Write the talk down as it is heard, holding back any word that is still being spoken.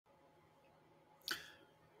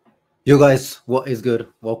Yo guys, what is good?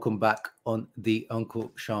 Welcome back on the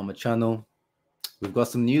Uncle Sharma channel. We've got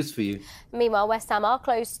some news for you. Meanwhile, West Ham are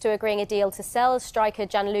close to agreeing a deal to sell striker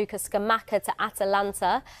Gianni Scamacca to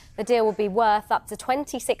Atalanta. The deal will be worth up to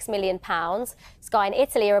 £26 million. Sky in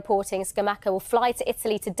Italy are reporting Scamacca will fly to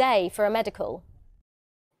Italy today for a medical.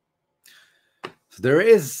 So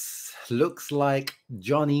looks like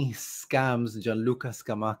Gianluca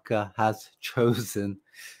Scamacca has chosen,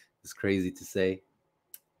 it's crazy to say,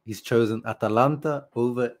 he's chosen Atalanta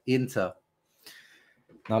over Inter.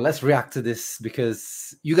 Now let's react to this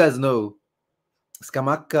because you guys know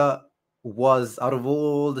Scamacca was, out of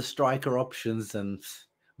all the striker options, and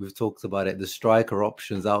we've talked about it, the striker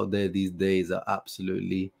options out there these days are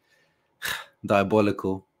absolutely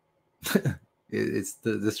diabolical. It's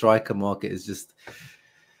the striker market is just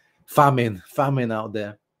famine out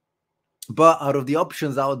there. But out of the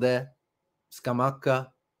options out there, Scamacca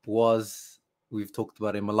was, we've talked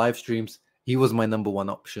about it in my live streams, he was my number one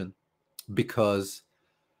option, because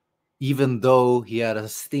even though he had a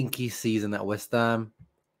stinky season at West Ham,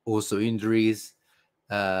 also injuries,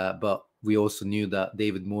 but we also knew that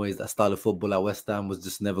David Moyes, that style of football at West Ham, was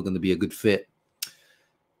just never going to be a good fit.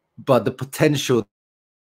 But the potential,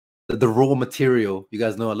 the raw material, you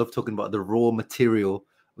guys know I love talking about the raw material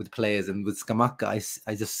with players, and with Scamacca,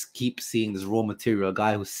 I just keep seeing this raw material, a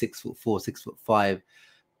guy who's 6'4", 6'5",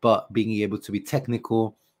 but being able to be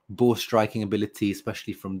technical, ball striking ability,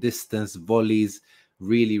 especially from distance, volleys,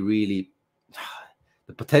 really,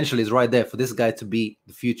 the potential is right there for this guy to be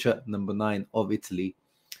the future number 9 of Italy.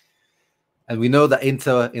 And we know that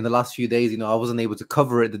Inter, in the last few days, I wasn't able to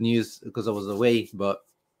cover it, the news, because I was away, but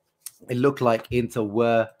it looked like Inter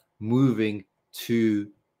were moving to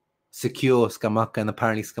secure Scamacca, and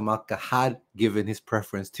apparently Scamacca had given his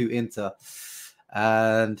preference to Inter.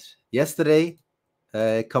 And yesterday,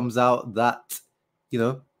 it comes out that,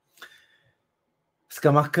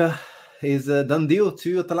 Scamacca is a done deal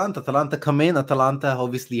to Atalanta. Atalanta come in. Atalanta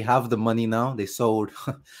obviously have the money now. They sold,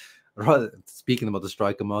 speaking about the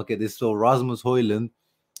striker market, they sold Rasmus Højlund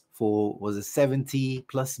for, was it 70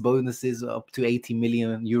 plus bonuses, up to 80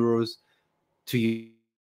 million euros to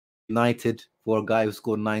United, for a guy who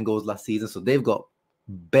scored 9 goals last season. So they've got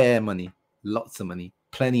bare money, lots of money,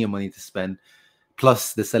 plenty of money to spend.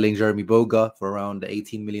 Plus they're selling Jeremy Boga for around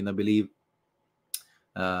 18 million, I believe.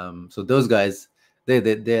 So those guys,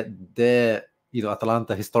 they're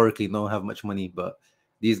Atalanta historically don't have much money, but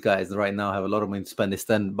these guys right now have a lot of money to spend. They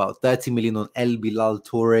spend about 30 million on El Bilal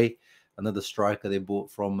Torre, another striker they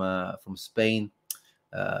bought from Spain.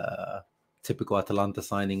 Typical Atalanta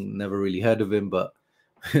signing, never really heard of him, but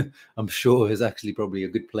I'm sure he's actually probably a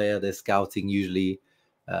good player. Their scouting usually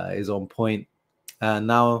is on point. And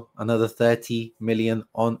now another 30 million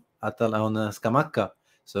on Scamacca.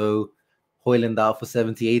 So Højlund out for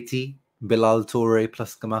 70, 80. Bilal Torre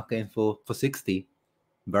plus Scamacca in for 60.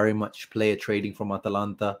 Very much player trading from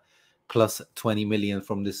Atalanta, plus 20 million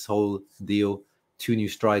from this whole deal. 2 new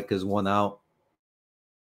strikers, 1 out.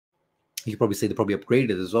 You could probably say they probably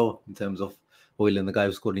upgraded as well in terms of Højlund, the guy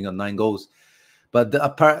who's scoring on 9 goals. But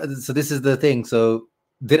so this is the thing. So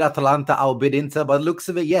did Atalanta outbid Inter? By the looks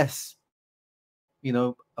of it, yes.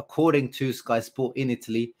 According to Sky Sport in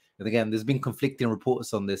Italy, and again, there's been conflicting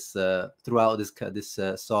reports on this throughout this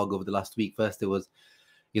saga over the last week. First, it was,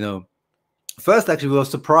 actually we were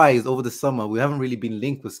surprised over the summer. We haven't really been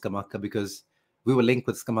linked with Scamacca, because we were linked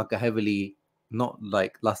with Scamacca heavily, not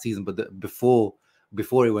like last season, but before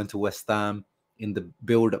he went to West Ham, in the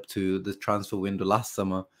build up to the transfer window last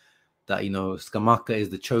summer. That Scamacca is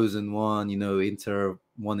the chosen one. Inter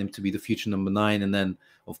want him to be the future number 9, and then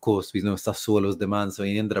of course we know Sassuolo's demand, so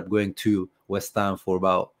he ended up going to West Ham for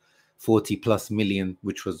about 40 plus million,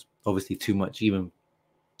 which was obviously too much even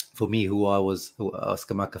for me, who I was a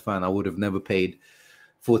Scamacca fan. I would have never paid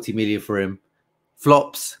 40 million for him.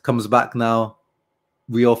 Flops, comes back now.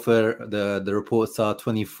 We offer, the reports are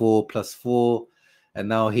 24 plus 4, and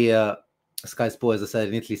now here Sky Sport, as I said,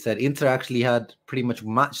 in Italy, said Inter actually had pretty much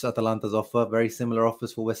matched Atalanta's offer. Very similar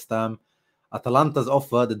offers for West Ham. Atalanta's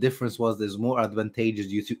offer, the difference was there's more advantageous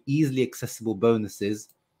due to easily accessible bonuses.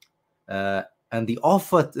 And the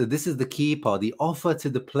offer, this is the key part, the offer to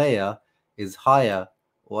the player is higher,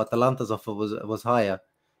 or Atalanta's offer was higher.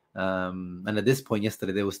 And at this point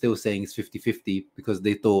yesterday, they were still saying it's 50-50, because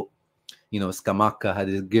they thought, Scamacca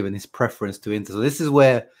had given his preference to Inter. So this is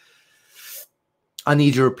where I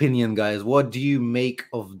need your opinion, guys. What do you make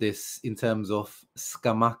of this in terms of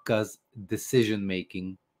Scamacca's decision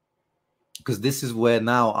making? Because this is where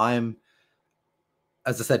now I'm,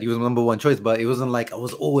 as I said, he was number 1 choice, but it wasn't like I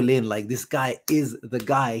was all in, like this guy is the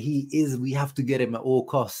guy. We have to get him at all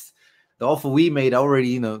costs. The offer we made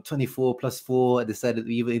already, 24 plus 4. They said that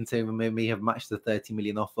even Inter may have matched the 30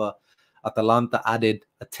 million offer. Atalanta added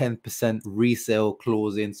a 10% resale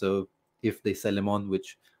clause in. So if they sell him on,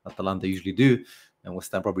 which Atalanta usually do, and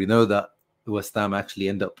West Ham probably know that, West Ham actually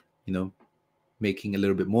end up, making a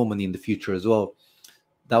little bit more money in the future as well.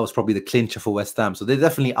 That was probably the clincher for West Ham. So they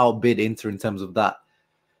definitely outbid Inter in terms of that.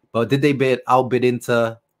 But did they outbid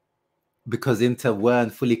Inter because Inter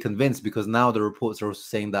weren't fully convinced? Because now the reports are also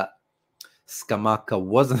saying that Scamacca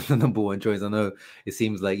wasn't the number one choice. I know it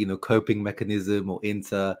seems like, coping mechanism or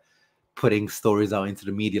Inter putting stories out into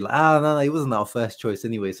the media. Like, no, it wasn't our first choice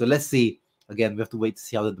anyway. So let's see. Again, we have to wait to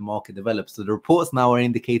see how the market develops. So the reports now are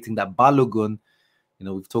indicating that Balogun,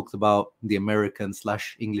 we've talked about the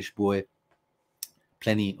American/English boy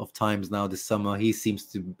plenty of times now this summer. He seems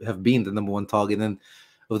to have been the number one target. And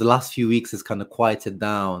over the last few weeks, it's kind of quieted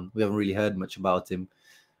down. We haven't really heard much about him.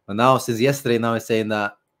 But now, since yesterday, now it's saying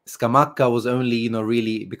that Scamacca was only,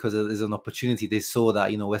 really because there's an opportunity. They saw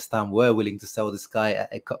that, West Ham were willing to sell this guy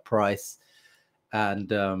at a cut price. And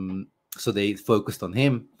so they focused on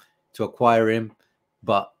him to acquire him.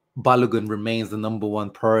 But Balogun remains the number one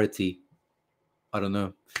priority. I don't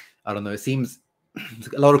know. It seems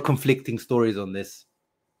a lot of conflicting stories on this.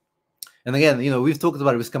 And again, we've talked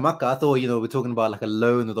about it with Scamacca. I thought, we're talking about like a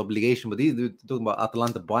loan with obligation, but these are talking about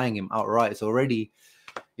Atalanta buying him outright. So already,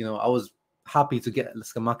 I was happy to get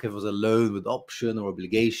Scamacca if it was a loan with option or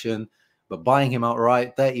obligation, but buying him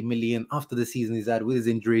outright, 30 million after the season he's had with his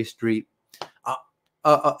injury history,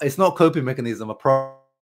 it's not coping mechanism. I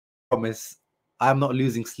promise. I'm not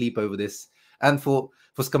losing sleep over this. And for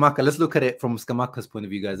Scamacca, let's look at it from Scamacca's point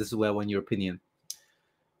of view, guys. This is where I want your opinion.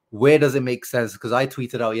 Where does it make sense? Because I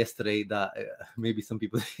tweeted out yesterday that maybe some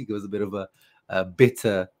people think it was a bit of a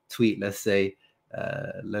bitter tweet, let's say.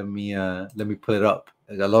 Let me pull it up.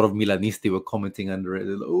 A lot of Milanisti were commenting under it.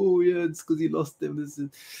 Like, oh yeah, it's because he lost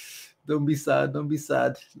him. Don't be sad. Let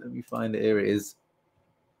me find it. Here it is.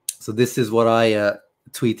 So this is what I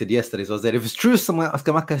tweeted yesterday. So I said, if it's true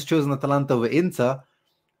Scamacca has chosen Atalanta over Inter,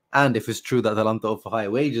 and if it's true that Atalanta offer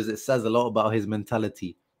higher wages, it says a lot about his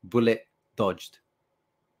mentality. Bullet dodged.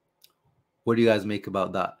 What do you guys make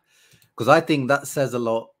about that? Because I think that says a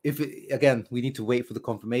lot. Again, we need to wait for the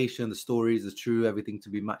confirmation, the stories, the true, everything to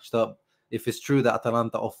be matched up. If it's true that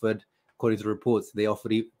Atalanta offered, according to reports, they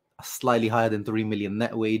offered slightly higher than 3 million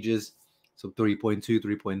net wages. So 3.2,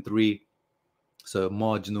 3.3. So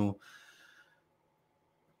marginal.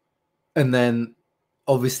 And then,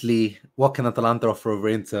 obviously, what can Atalanta offer over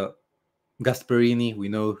Inter? Gasperini, we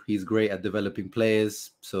know he's great at developing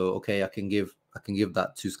players. So, okay, I can give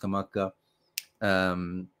that to Scamacca.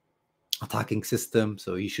 Attacking system,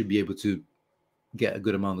 so he should be able to get a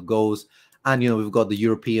good amount of goals. And we've got the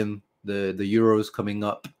European, the Euros coming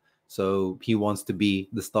up, so he wants to be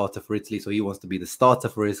the starter for Italy. So he wants to be the starter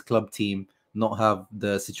for his club team, not have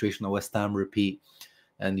the situation of West Ham repeat.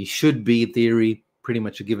 And he should be, in theory, pretty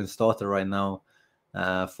much a given starter right now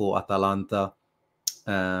for Atalanta.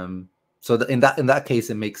 So in that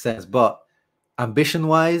case, it makes sense. But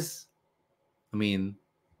ambition-wise, I mean,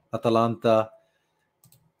 Atalanta.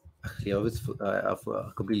 Actually, I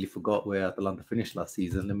completely forgot where Atalanta finished last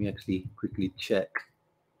season. Let me actually quickly check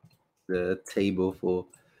the table for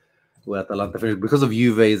where Atalanta finished. Because of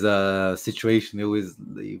Juve's situation, it was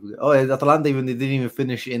Atalanta they didn't even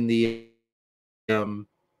finish in the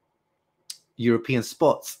European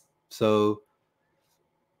spots. So,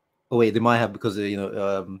 they might have because of,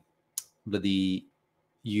 the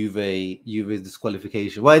Juve's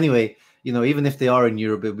disqualification. Well, anyway, even if they are in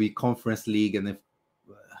Europe, it'll be Conference League, and if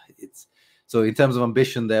it's so in terms of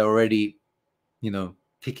ambition, they're already,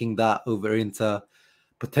 picking that over Inter,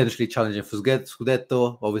 potentially challenging for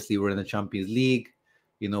Scudetto. Obviously, we're in the Champions League.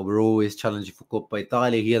 We're always challenging for Coppa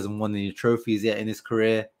Italia. He hasn't won any trophies yet in his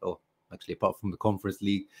career. Oh, actually, apart from the Conference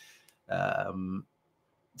League.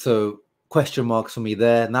 So question marks for me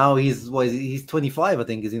there. Now he's 25, I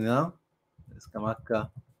think, is he now?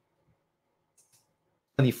 Scamacca.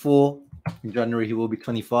 24. In January, he will be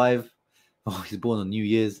 25. Oh, he's born on New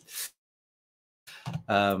Year's.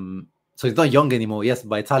 So he's not young anymore. Yes,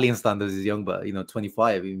 by Italian standards, he's young, but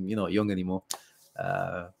 25, not young anymore.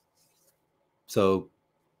 So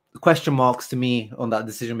question marks to me on that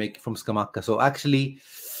decision making from Scamacca. So actually,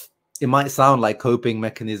 it might sound like coping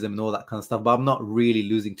mechanism and all that kind of stuff, but I'm not really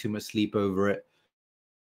losing too much sleep over it.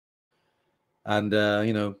 And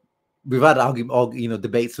we've had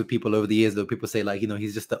debates with people over the years, though. People say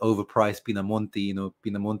he's just the overpriced Pinamonti.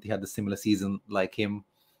 Pinamonti had a similar season like him.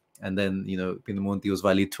 And then, Pinamonti was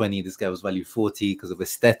valued 20. This guy was valued 40 because of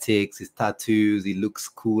aesthetics, his tattoos. He looks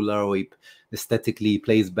cooler, or aesthetically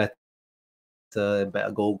plays better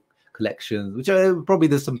goal collections, which probably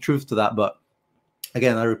there's some truth to that. But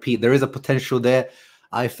again, I repeat, there is a potential there.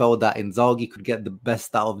 I felt that Inzaghi could get the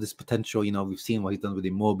best out of this potential. You know, we've seen what he's done with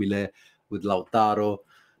Immobile, with Lautaro.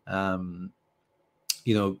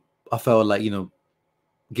 You know, I felt like, you know,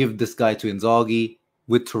 give this guy to Inzaghi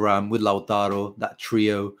with Thuram, with Lautaro, that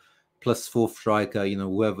trio, plus fourth striker, you know,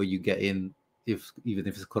 whoever you get in, even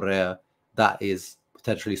if it's Correa, that is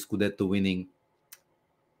potentially Scudetto winning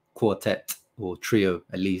quartet or trio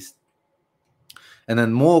at least. And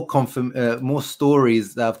then more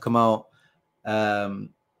stories that have come out.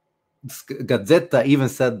 Gazzetta even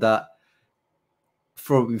said that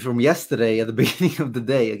from yesterday at the beginning of the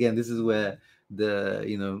day. Again, this is where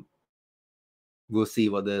we'll see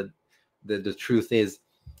what the truth is.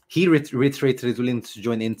 He reiterated his willingness to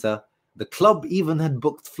join Inter. The club even had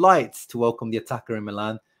booked flights to welcome the attacker in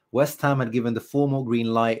Milan. West Ham had given the formal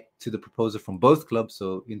green light to the proposal from both clubs,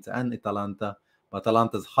 so Inter and Atalanta. But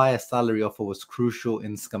Atalanta's highest salary offer was crucial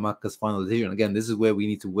in Scamacca's final decision. Again, this is where we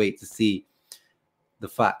need to wait to see the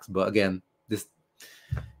facts. But again, this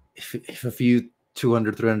if a few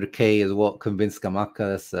 200, 300k is what convinced Scamacca,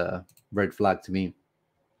 that's a red flag to me.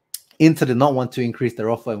 Inter did not want to increase their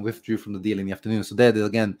offer and withdrew from the deal in the afternoon. So there,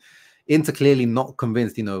 again, Inter clearly not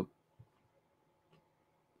convinced, you know.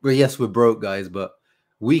 Well, yes, we're broke, guys, but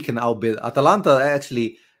we can outbid Atalanta.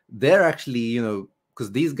 They're actually, you know,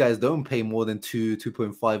 because these guys don't pay more than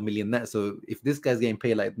 2.5 million net. So if this guy's getting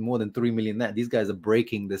paid like more than 3 million net, these guys are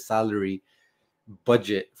breaking the salary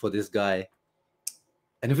budget for this guy.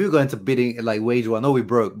 And if we go into bidding like wage war, I know we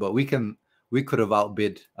broke, but we could have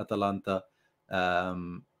outbid Atalanta.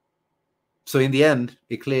 So in the end,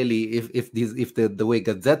 it clearly, if the way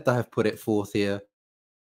Gazzetta have put it forth here,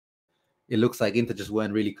 it looks like Inter just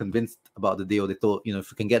weren't really convinced about the deal. They thought, you know,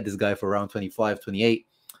 if we can get this guy for around 25, 28,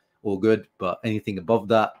 all good. But anything above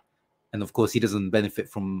that, and of course he doesn't benefit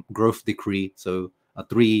from growth decree. So a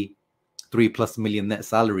 3+ million net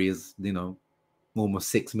salary is, you know, almost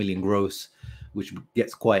 6 million gross, which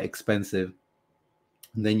gets quite expensive.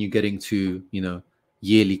 And then you're getting to, you know,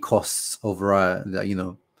 yearly costs over, you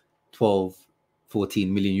know, 12,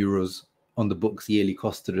 14 million euros on the books, yearly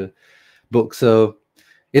cost to the book. So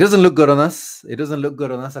it doesn't look good on us. It doesn't look good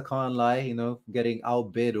on us. I can't lie. You know, getting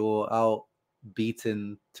outbid or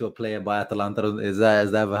outbeaten to a player by Atalanta, has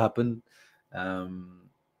that ever happened? And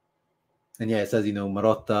yeah, it says, you know,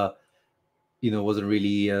 Marotta, you know, wasn't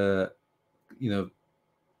really, you know,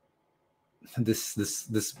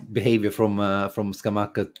 this behavior from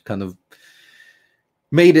Scamacca kind of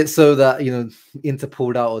made it so that, you know, Inter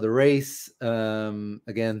pulled out of the race.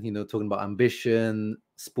 Again, you know, talking about ambition,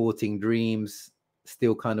 sporting dreams,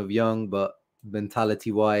 still kind of young, but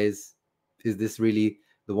mentality-wise, is this really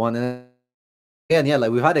the one? And again, yeah,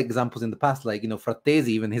 like we've had examples in the past, like, you know, Frattesi,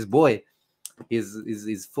 even his boy, his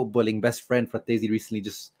footballing best friend Frattesi recently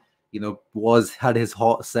just, you know, had his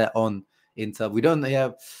heart set on Inter. We don't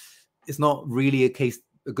have. It's not really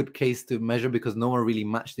a good case to measure because no one really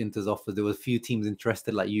matched Inter's offers. There were a few teams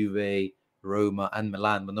interested like Juve, Roma, and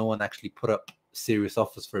Milan, but no one actually put up serious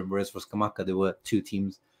offers for him. Whereas for Scamacca, there were 2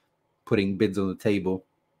 teams putting bids on the table.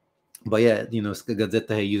 But yeah, you know,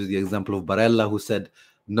 Gazzetta here used the example of Barella, who said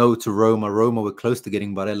no to Roma. Roma were close to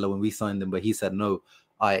getting Barella when we signed him, but he said no,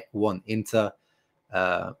 I want Inter.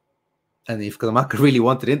 And if Scamacca really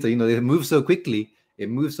wanted Inter, you know, they moved so quickly. It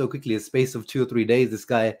moved so quickly. In the space of 2 or 3 days, this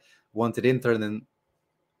guy wanted Inter, and then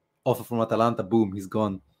offer from Atalanta, boom, he's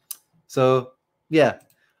gone. So yeah,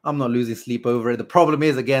 I'm not losing sleep over it. The problem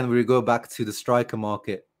is, again, we go back to the striker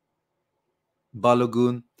market.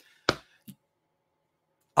 Balogun,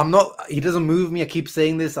 he doesn't move me. I keep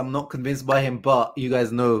saying this. I'm not convinced by him, but you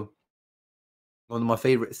guys know one of my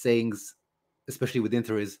favorite sayings, especially with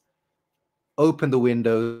Inter, is open the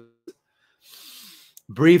windows,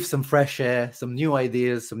 breathe some fresh air, some new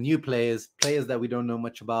ideas, some new players that we don't know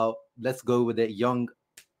much about. Let's go with it. Young,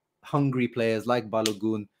 hungry players like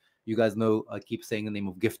Balogun. You guys know I keep saying the name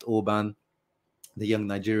of Gift Orban, the young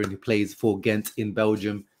Nigerian who plays for Ghent in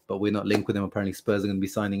Belgium, but we're not linked with him. Apparently Spurs are going to be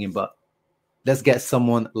signing him, but let's get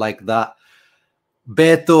someone like that.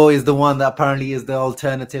 Beto is the one that apparently is the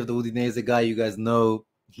alternative, the Udinese guy. You guys know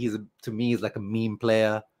to me, he's like a meme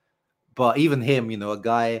player. But even him, you know, a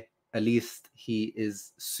guy, at least he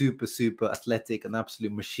is super, super athletic, an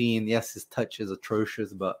absolute machine. Yes, his touch is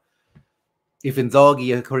atrocious, but if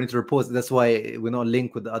Inzaghi, according to reports, that's why we're not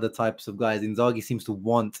linked with the other types of guys. Inzaghi seems to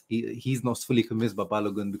want, he's not fully convinced by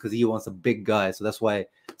Balogun because he wants a big guy. So that's why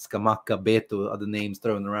Scamacca, Beto, other names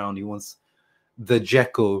thrown around. He wants the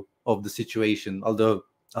Dzeko of the situation. Although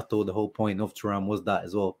I thought the whole point of Thuram was that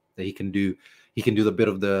as well, that he can do the bit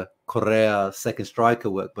of the Correa second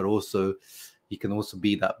striker work, but also, he can also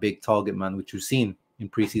be that big target man, which we've seen in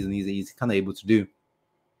preseason. He's kind of able to do.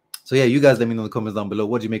 So yeah, you guys let me know in the comments down below.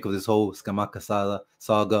 What do you make of this whole Scamacca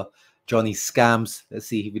saga? Johnny scams. Let's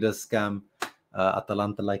see if he does scam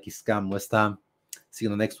Atalanta like he scammed West Ham. See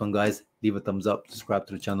you in the next one, guys. Leave a thumbs up. Subscribe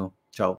to the channel.